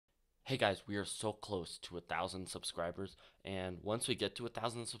Hey guys, we are so close to 1,000 subscribers, and once we get to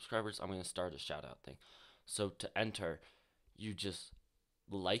 1,000 subscribers, I'm gonna start a shout out thing. So to enter, you just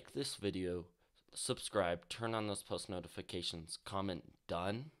like this video, subscribe, turn on those post notifications, comment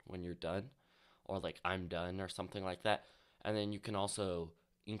done when you're done, or like I'm done or something like that. And then you can also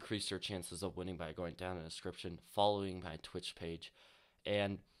increase your chances of winning by going down in the description, following my Twitch page,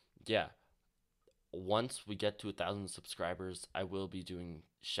 and yeah, once we get to 1,000 subscribers, I will be doing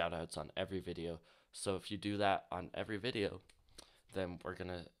shout outs on every video. So if you do that on every video, then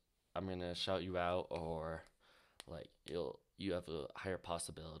I'm gonna shout you out, or like you have a higher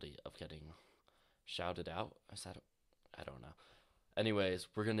possibility of getting shouted out. Is that I don't know. Anyways,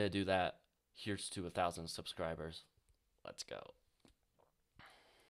 we're gonna do that. Here's to 1,000 subscribers. Let's go.